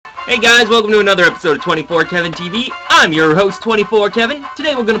Hey guys, welcome to another episode of 24 Kevin TV. I'm your host, 24 Kevin.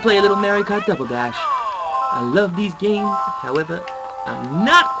 Today we're going to play a little Mario Kart Double Dash. I love these games, however, I'm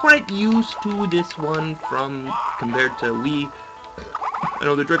not quite used to this one compared to Wii. I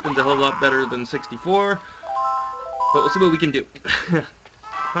know the drifting's a whole lot better than 64, but we'll see what we can do.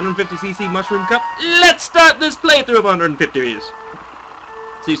 150cc Mushroom Cup. Let's start this playthrough of 150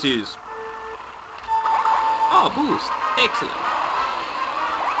 cc's. Oh, boost. Excellent.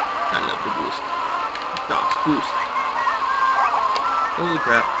 I love the boost. Doc's boost. Holy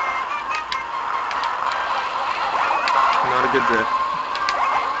crap. Not a good drift.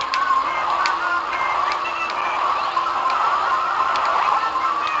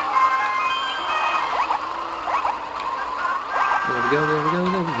 There we go, there we go,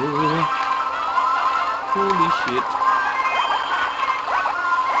 there we go. Holy shit.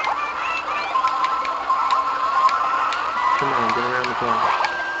 Come on, get around the corner.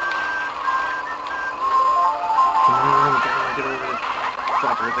 Come on, get over the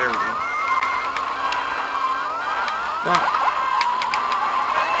fucker. There we go. Fuck.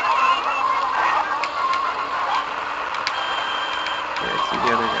 Okay, I see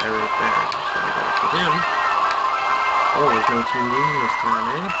the other guy right there. Just gotta go up to him. Oh, there's no team mean this time,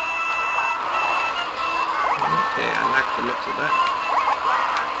 eh? Okay, I like the looks of that.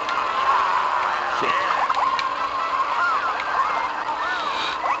 Shit.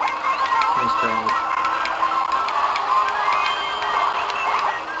 Nice dog.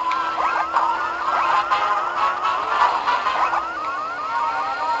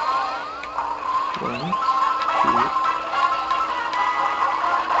 One, two.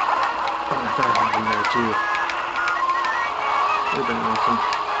 Oh, I thought I had him there too. Would have been awesome.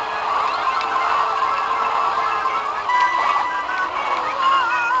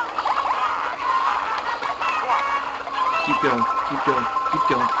 Keep going, keep going, keep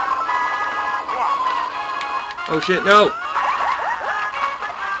going. Oh shit, no!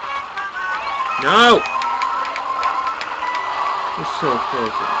 No! We're so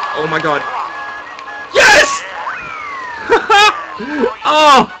close. Oh my god. Yes!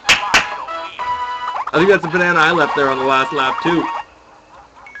 Oh! I think that's a banana I left there on the last lap, too.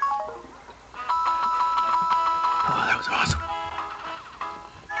 Oh, that was awesome.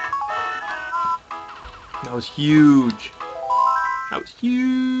 That was huge. That was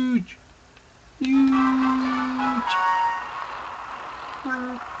huge. Huge.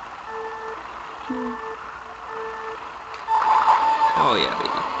 Oh, yeah, baby.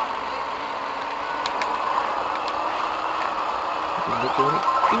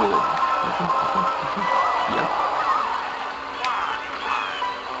 Yep.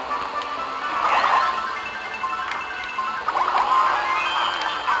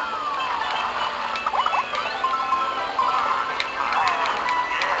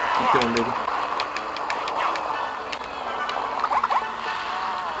 Keep going, baby.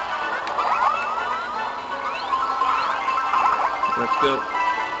 Let's go.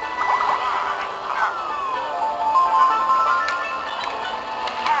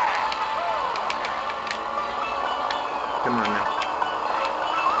 Come on now.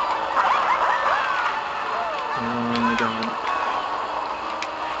 Oh my god.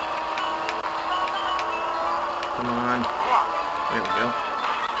 Come on. There we go.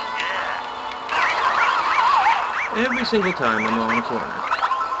 Every single time I'm on a corner.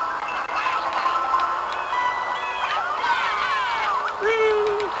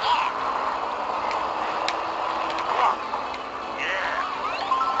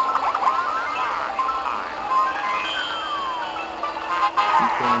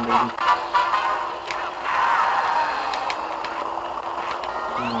 Keep going, baby.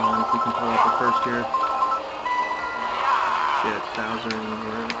 Come on, if we can pull up the first here. Shit, Bowser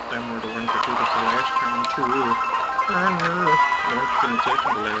and them were the ones that took us the last time too. I know. It's gonna take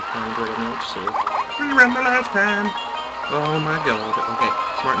me the last time, but I know, so we ran the last time. Oh my god. Okay,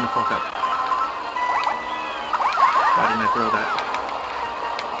 smarten the fuck up. Why didn't I throw that?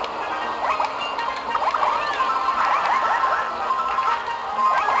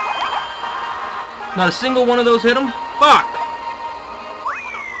 Not a single one of those hit him? Fuck!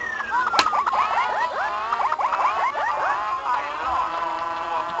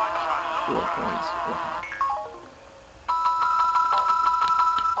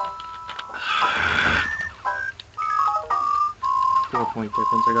 Four-point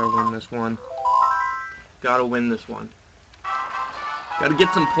difference. I gotta win this one. Gotta win this one. Gotta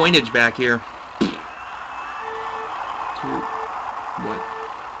get some pointage back here. 2, 1.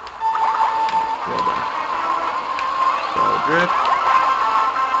 Well done. Solid drift.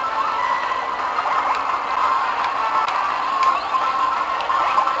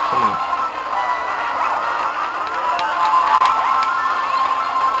 Come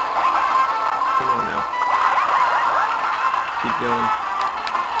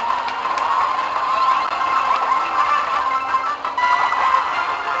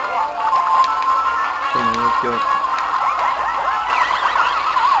go.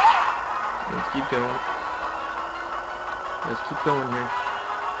 Let's keep going. Let's keep going here.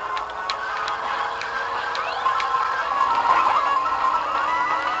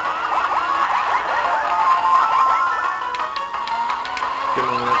 Come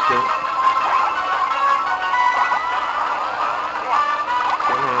on, let's go.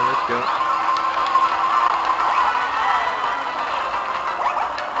 Come on, let's go.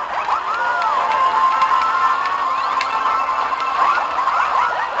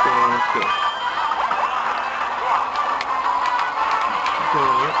 Come on, let's go. Keep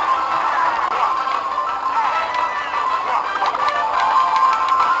going, yep.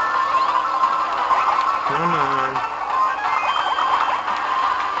 Come on.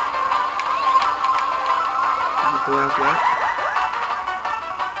 Is this the last lap?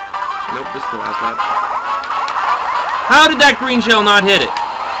 Nope, this is the last lap. How did that green shell not hit it?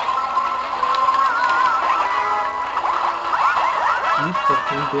 You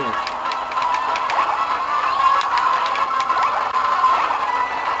fucking bitch.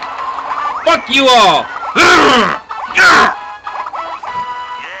 Fuck you all!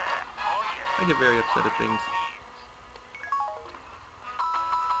 I get very upset at things.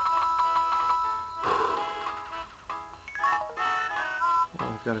 Oh,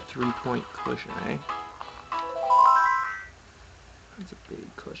 I've got a 3-point cushion, eh? That's a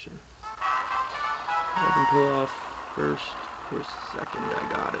big cushion. I can pull off first or second. I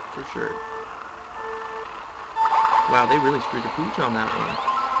got it for sure. Wow, they really screwed the pooch on that one.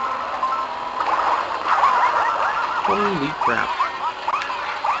 Holy crap.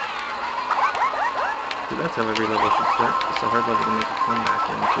 See, that's how every level should start. It's a hard level to make a comeback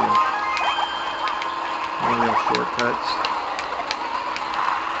into. No real shortcuts.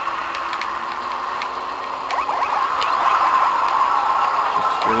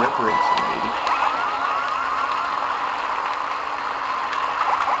 Just straight up racing, baby.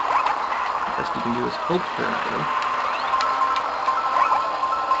 Best you can do is hope for an item.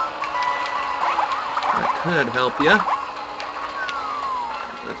 That could help ya.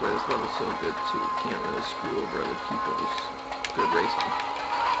 That's why this level's so good too. You can't really screw over other people's good racing.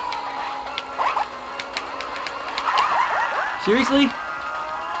 Seriously?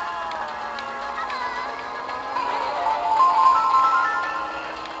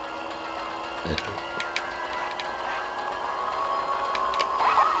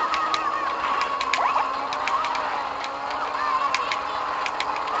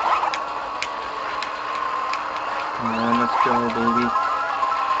 Come on, let's go, baby.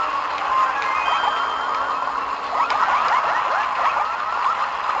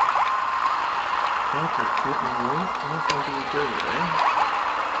 That's a cute one, right? That's going to be good, right?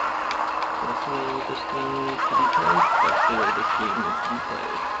 That's the way this game needs to be played. That's the way this game needs to be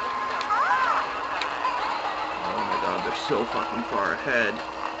played. Oh my god, they're so fucking far ahead.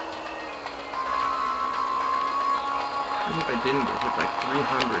 Even if I didn't get hit by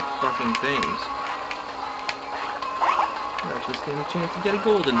 300 fucking things, I actually stand a chance to get a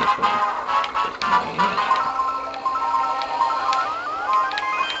gold in this one.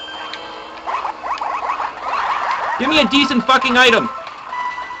 Give me a decent fucking item!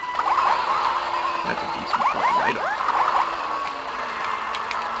 That's a decent fucking item.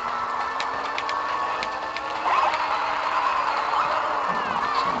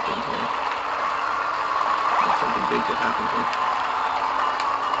 Something here. There's something big to happen here.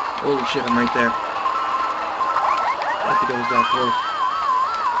 Holy shit, I'm right there. I think I was that close.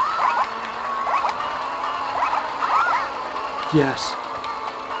 Yes.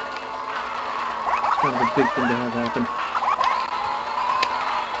 It's kind of a big thing to have happen.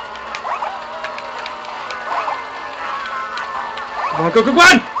 Come on, go, go, go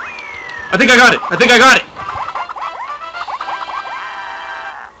on! I think I got it! I think I got it!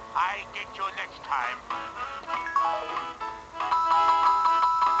 I get you next time.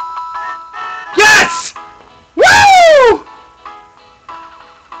 Yes! Woo!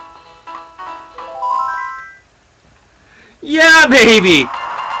 Yeah, baby!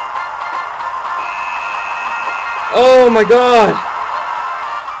 Oh my god!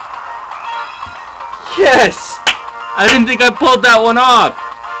 Yes! I didn't think I pulled that one off!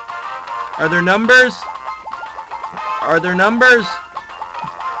 Are there numbers? Are there numbers?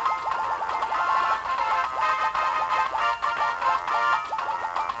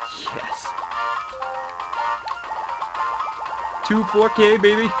 Yes. 2 4K,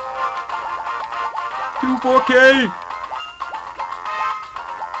 baby! 2 4K!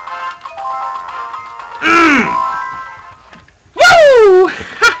 Woo!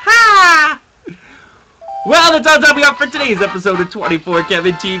 Ha-ha! Well, that's all the time we got for today's episode of 24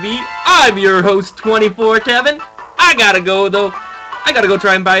 Kevin TV. I'm your host, 24 Kevin. I gotta go, though. I gotta go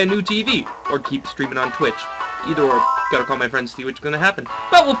try and buy a new TV, or keep streaming on Twitch. Either or, gotta call my friends to see what's gonna happen.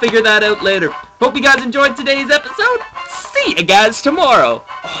 But we'll figure that out later. Hope you guys enjoyed today's episode. See you guys tomorrow.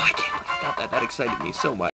 Oh, I can't believe I got that. That excited me so much.